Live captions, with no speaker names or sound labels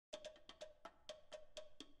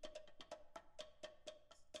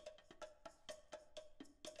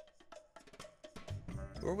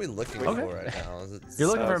Who are we looking Okay. for right now? Is it You're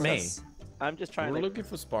looking for me. Celsius? I'm just trying We're to. looking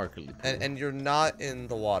for sparkly. And you're not in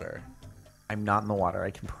the water. I'm not in the water.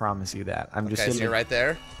 I can promise you that. I'm just Okay, so you're right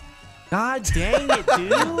there. God dang it,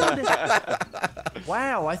 dude!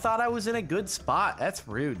 Wow, I thought I was in a good spot. That's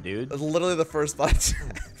rude, dude. That's literally the first spot I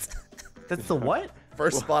checked. That's the what?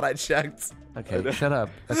 First spot I checked. Okay, shut up.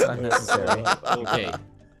 That's unnecessary. Okay. Like,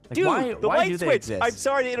 Dude, the why light do they switch. exist? I'm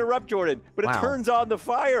sorry to interrupt, Jordan, but Wow. it turns on the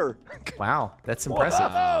fire. Wow, that's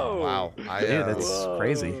impressive. Whoa. Wow. Dude, that's Whoa.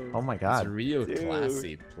 crazy. Oh my It's a god. real Dude,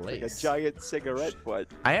 classy Like a place. giant cigarette butt.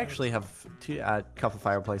 I actually have a couple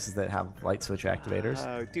fireplaces that have light switch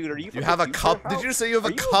activators. Dude, are you? You have a couple. Did you say you have Are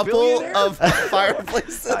a you a couple billionaire? of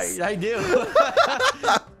fireplaces? I do.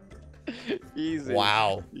 Easy.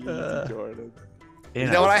 Wow. Easy, Jordan. You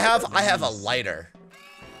know what I have? I have a lighter.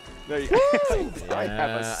 No, I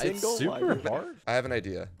have a single It's super lighter. hard. I have an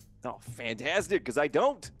idea. Oh, fantastic! Because I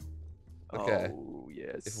don't. Okay. Oh,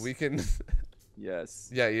 yes. If we can. Yes.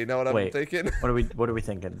 Yeah, you know what I'm Wait. thinking? What are we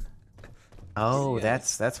thinking? Oh,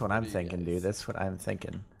 Yes. that's what I'm Yes. thinking, dude. That's what I'm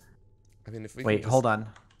thinking. I mean, if we Wait, can hold on.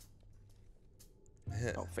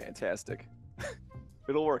 Oh, fantastic.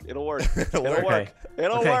 It'll work. It'll work. It'll It'll work. work.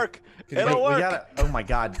 It'll Okay. work. Can It'll Wait, work. we gotta. Oh my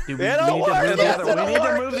god, dude. We need It'll to move work. the other. It'll We need to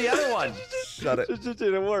work. move the other one. Shut it.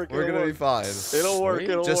 It'll work. We're It'll gonna be work. fine. It'll work.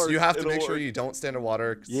 It'll Just work. you have to It'll make sure work. you don't stand in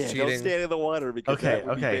water. 'Cause Yeah, cheating. don't stand in the water because Okay, that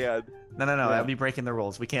would be okay. bad. No, Yeah. that'd be breaking the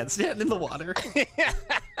rules. We can't stand in the water.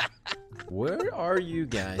 Where are you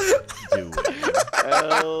guys doing?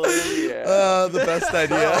 Hell yeah. The best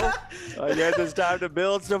idea. I guess it's time to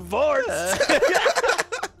build some forts.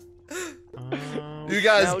 You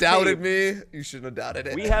guys Now, doubted Dave, me. You shouldn't have doubted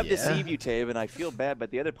it. We have Yeah. deceived you, Tave, and I feel bad, but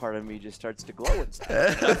the other part of me just starts to glow and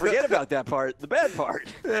stuff. I forget about that part, the bad part.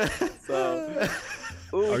 So,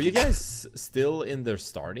 ooh, Are you guys still in their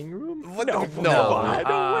starting room? What? No, No.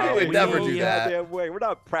 no way. we would never do that. Goddamn way. We're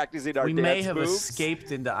not practicing our We dance may have moves.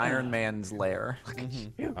 escaped into Iron Man's lair.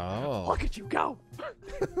 Oh. Look at you go.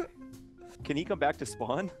 Can he come back to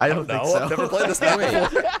spawn? I don't think No, so. I've never played this game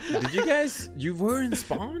before. Did you guys? You were in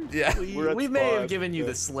Spawn? Yeah. We're at We may spawn. have given you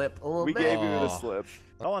the slip a little We bit. gave you the Oh. slip.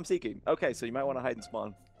 Oh, I'm seeking. Okay, so you might want to hide and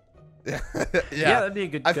spawn. Yeah. Yeah, that'd be a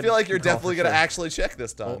good. I good feel like you're call for definitely gonna sure. actually check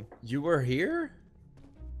this Oh, time. you were here?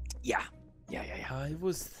 Yeah. Yeah. I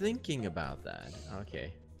was thinking about that.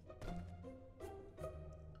 Okay.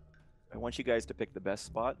 I want you guys to pick the best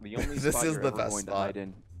spot. The only This spot is you're the ever best going to spot. hide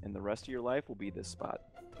in the rest of your life will be this spot.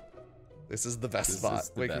 This is the best This spot is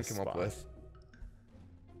the we can best come up spot. with.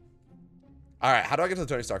 All right, how do I get to the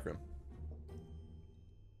Tony Stark room?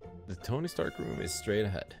 The Tony Stark room is straight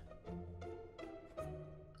ahead.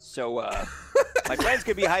 So, my friends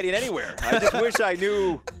could be hiding anywhere. I just wish I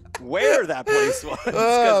knew where that place was.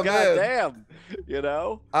 Oh, man. goddamn, you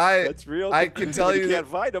know, I that's real. I can tell you can't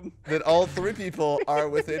find them. that all three people are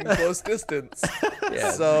within close distance.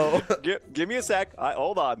 Yeah. So Give me a sec.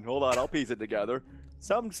 Hold on. I'll piece it together.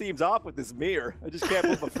 Something seems off with this mirror. I just can't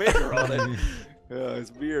put my finger on it.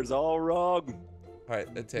 This mirror's all wrong. all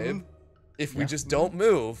right, Tabe, if we just don't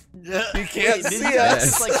move, he can't Wait, did see you guys us.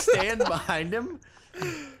 just like stand behind him?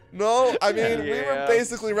 No, I mean we were Yeah.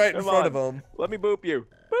 basically right in Come front on. of him. Let me boop you.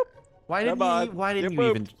 Boop. Why didn't Come on, you? Why didn't get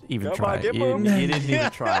you booped. even Come try? on, get You booped. didn't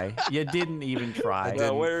even try. You didn't even try.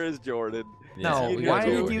 didn't. Where is Jordan? No, Is he in why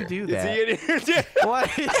here did too? you do Is that? he in here too? Why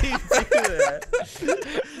did you do that?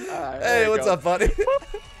 Alright, Hey, there you what's go. up, buddy?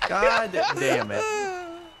 God damn it.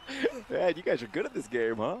 Man, you guys are good at this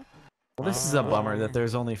game, huh? Well, this is a bummer that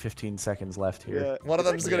there's only 15 seconds left here. Yeah. One of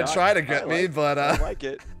them's Actually, gonna try to I get me, like- but I like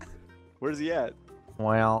it. Where's he at?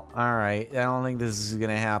 Well, all right. I don't think this is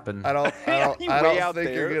gonna happen. I don't You way out think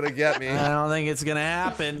you're there. gonna get me. I don't think it's gonna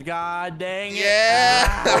happen. God dang it!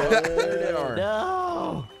 Yeah. Ah,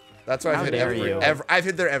 no. That's why How I've hit dare you. I've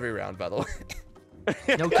hit there every round, by the way.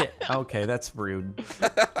 Okay. Okay, that's rude.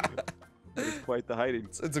 It's quite the hiding.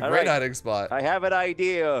 It's a All great right. hiding spot. I have an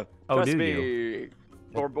idea. Oh, Trust do me.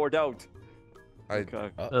 Or don't. Okay.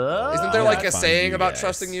 Isn't there like a Find saying you about guys.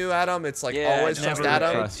 trusting you, Adam? It's like Yeah, always never trust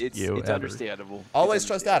Adam. trust It's, you it's ever. understandable. Always It's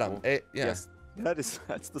trust Adam. understandable. Yeah. Yes.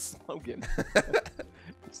 That's the slogan.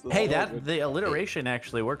 It's the Hey, slogan. the alliteration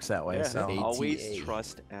actually works that way. Yeah, So always ATA.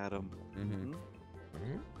 trust Adam. Mhm.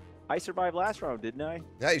 I survived last round, didn't I?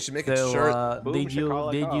 Yeah, you should make it So, sure. Boom, did you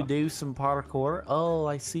shakalaka. do some parkour? Oh,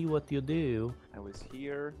 I see what you do. I was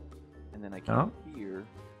here, and then I came Oh. here.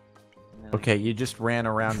 and then I Okay, you just ran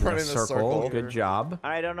around in Run a in a circle. circle. Good job.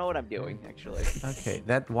 I don't know what I'm doing, actually. Okay,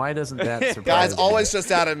 why doesn't that surprise Guys, me? always trust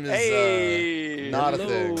Adam is Hey! not a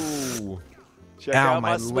thing. Hello. Check Ow, out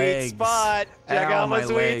my my sweet legs. spot. Check Ow, out my my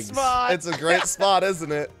sweet legs. spot. It's a great spot,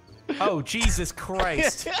 isn't it? Oh, Jesus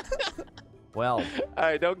Christ. Well. All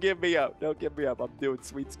right, don't give me up. Don't give me up. I'm doing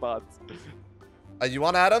sweet spots. You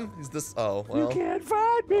want Adam? He's this. Oh, well. You can't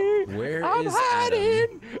find me. Where I'm is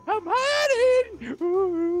hiding. I'm hiding.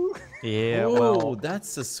 Ooh. Yeah, Oh, well.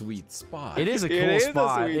 that's a sweet spot. It is a It cool is a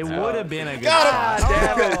spot. sweet It spot. would have been a good Got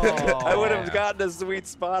spot. him! Damn it. I would Oh. have gotten a sweet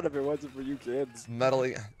spot if it wasn't for you kids.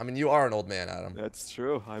 Meddling. I mean, you are an old man, Adam. That's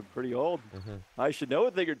true. I'm pretty old. Mhm. I should know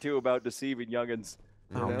a thing or two about deceiving youngins.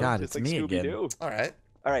 Oh, God, just it's like me again. Scooby-Doo. All right.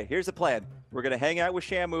 All right, here's the plan. We're gonna hang out with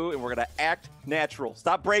Shamu and we're gonna act natural.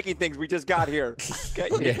 Stop breaking things. We just got here. Okay,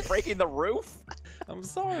 Yeah. breaking the roof. I'm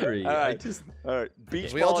sorry. All I right. just. All right,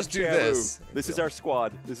 beach We all ball just and do Shamu. this. This is our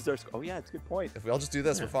squad. This is our. Oh yeah, it's a good point. If we all just do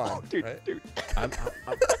this, we're fine. Oh, dude, right? dude. I'm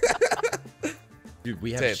Dude,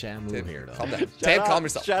 we have Tape, Shamu Tape, here, though. calm down. Shut Tape, up. calm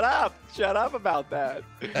yourself. Shut up. Shut up about that.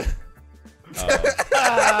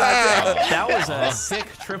 That was a sick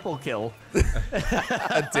triple kill.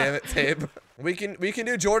 God damn it, Tape. We can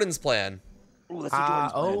do Jordan's plan. Ooh, let's do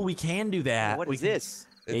Jordan's Oh, plan. we can do that. What we is can- this?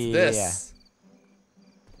 It's Yeah, this.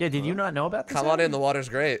 Yeah, did you not know about this? Come on in. Adam? The water's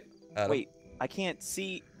great. Adam. Wait, I can't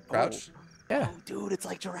see. Crouch. Yeah. Oh, dude, it's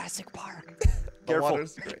like Jurassic Park. The Careful.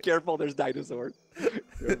 water's great. Careful, there's dinosaurs.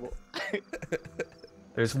 Careful.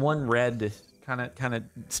 There's one red, kind of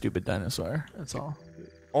stupid dinosaur. That's all.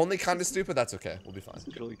 Only kind of stupid. That's okay. We'll be fine.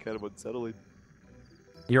 It's really kind of unsettling.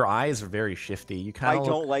 Your eyes are very shifty. You kind I of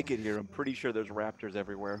don't like it here. I'm pretty sure there's raptors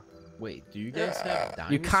everywhere. Wait, do you guys have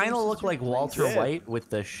dinosaurs? You kind of look as your like Walter Yeah. White with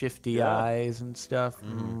the shifty Yeah. eyes and stuff.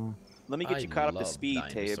 Mm. Let me get I you caught up to love speed,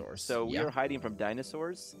 Tabe. dinosaurs. So we Yeah. are hiding from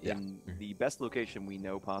dinosaurs Yeah. in the best location we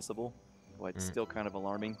know possible, but still kind of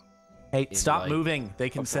alarming. Hey, In, stop like- moving. They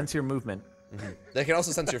can Okay. sense your movement. They can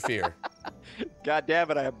also sense your fear. God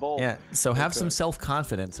damn it, I have both. Yeah. So have Okay. some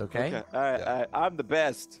self-confidence, okay? Okay. All right, Yeah. I'm the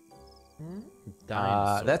best.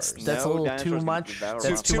 Dinosaurs. That's No, a little dinosaurs too can much. devour That's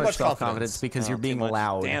us. too Too much much self-confidence confidence. because you're Too being much.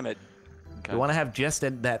 loud. Damn it. Okay. You want to have just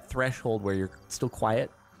that threshold where you're still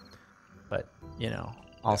quiet, but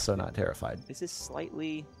also not terrified. This is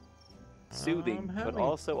slightly soothing, but having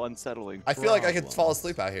also unsettling. I feel like I could Problem. fall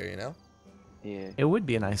asleep out here. You know. Yeah. It would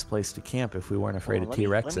be a nice place to camp if we weren't afraid Hold of on,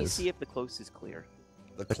 let me T-Rexes. see if the close is clear.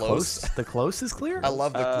 The The close. the close is clear. I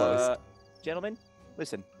love the close. Gentlemen,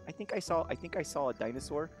 listen. I think I saw a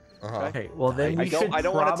dinosaur, Uh-huh. Okay, well then I we don't- should I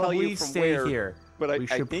don't wanna tell you probably from stay where. here. but We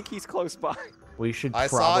I should- think he's close by. We should I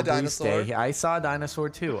probably saw a dinosaur. stay here. I saw a dinosaur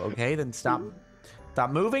too. Okay, then stop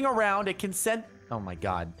moving around. It can send. Oh my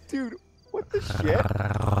God. Dude, what the shit?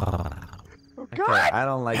 Oh Okay, God! I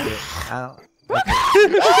don't like it. I don't.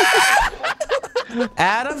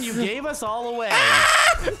 Adam, you gave us all away.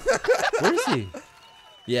 Where is he?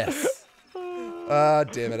 Yes.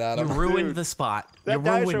 Damn it, You Adam. ruined Dude, the spot. That You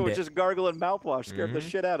dinosaur ruined was it. just gargling mouthwash, scared the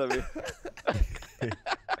shit out of me.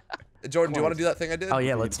 Jordan, do you want to do that thing I did? Oh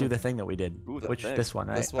yeah, let's do the thing that we did. Ooh, the Which thing. this one,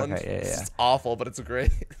 right? This one. Okay, yeah. It's awful, but it's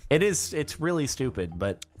great. It is. It's really stupid,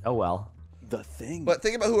 but oh well. The thing. But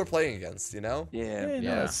think about who we're playing against. You know. yeah. No,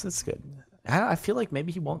 Yeah. it's good. I feel like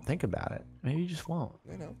maybe he won't think about it. Maybe he just won't.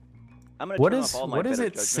 You know. I'm gonna What turn is- off all my what does better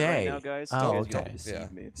it judgment say? right now, guys. Oh, You guys okay. don't deceive Yeah.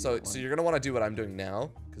 me if you So want. you're gonna want to do what I'm doing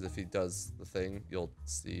now, because if he does the thing, you'll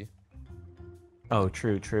see. Oh,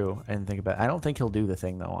 true. I didn't think about it. I don't think he'll do the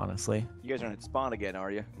thing though, honestly. You guys aren't at spawn again,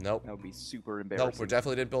 are you? Nope. That would be super embarrassing. Nope. We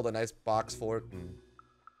definitely did build a nice box for it. and-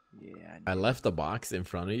 Yeah. I left the box in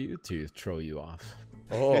front of you to throw you off.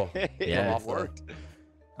 Oh. Yeah. Off worked.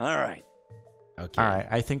 All right. Okay. All right,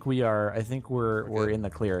 I think we are. I think we're good. in the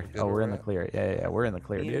clear. Good Oh, where we're in we're the at. clear. Yeah, we're in the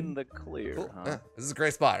clear, In dude. the clear, Cool. huh? Yeah, this is a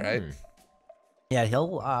great spot, right? Yeah,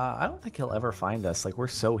 he'll. I don't think he'll ever find us. Like we're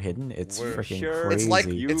so hidden. It's We're freaking Sure. crazy. It's like-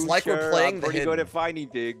 You It's like we're sure? playing I'm the pretty good hidden. at finding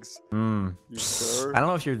things. Mm. You sure? I don't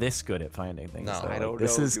know if you're this good at finding things. No. though. I Like, don't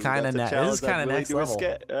this know. is dude. kind of That's a this is challenge kind of I'm next really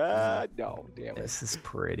level. No, damn it. This is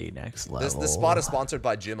pretty next level. This spot is sponsored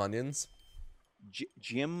by Jim Onions.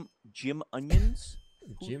 Jim Onions?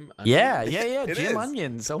 Jim. Yeah, It Jim is.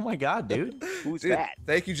 Onions. Oh my God, dude. Who's Dude, that?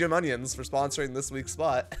 thank you, Jim Onions, for sponsoring this week's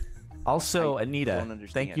spot. Also, I Anita. don't Thank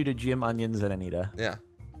understand. you to Jim Onions and Anita. Yeah,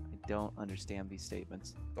 I don't understand these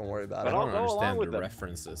statements. don't worry about But it. I I'll don't go along understand with the them.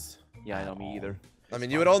 references. Yeah, I know me either. I mean,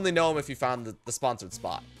 you would only know him if you found the sponsored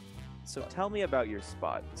spot. So tell me about your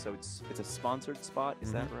spot. So it's a sponsored spot,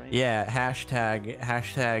 is that right? Yeah,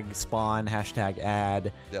 hashtag spawn, hashtag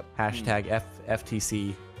ad, Yep. hashtag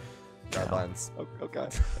FTC. Guidelines. Okay.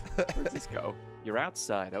 Where's this go? You're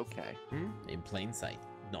outside. Okay. In plain sight.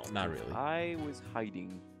 No, not really. I was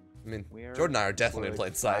hiding. I mean, Where Jordan and I are definitely in would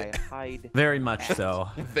plain sight. I hide. Very much so.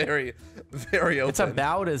 Very, very open. It's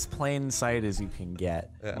about as plain sight as you can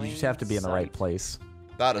get. Yeah. You just have to be in the right Sight. place.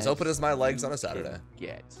 About as Yes, open as my legs on you a Saturday. can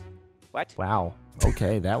Get. What? Wow.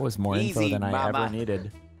 Okay, that was more info Easy, than I mama. ever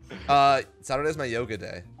needed. Saturday's my yoga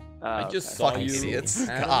day. I just okay. saw Fucking you idiots.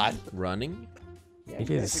 Adam, God. running. Yeah, It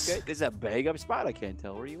you guys is. are good. This is a big up spot. I can't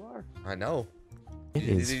tell where you are. I know. It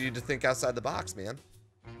You is. need to think outside the box, man.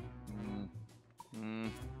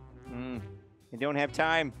 I don't have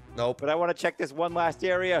time, Nope. but I want to check this one last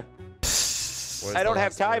area. Where's I the don't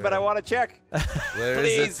have last time, but I area? want to check. Where is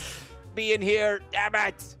Please it? be in here. Damn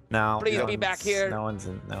it. No. Please no be back one's- here. No one's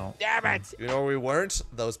in. No. Damn it. You know where we weren't?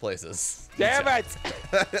 Those places. Damn it.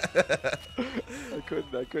 I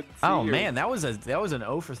couldn't see Oh you. man, that was an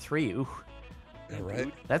 0 for 3. Ooh. Yeah,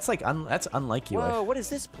 right. That's like that's unlike you. Whoa, what is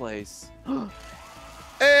this place?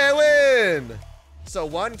 Hey, win! So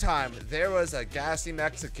one time there was a gassy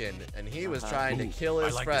Mexican, and he was trying to kill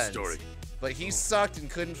his like this friends, story. but he sucked and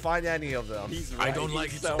couldn't find any of them. He's I right. don't He's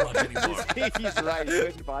like it so much anymore. He's right. He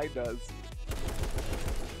couldn't find us.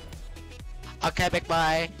 Okay, big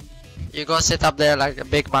boy. You go sit up there like a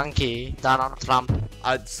big monkey, Donald Trump.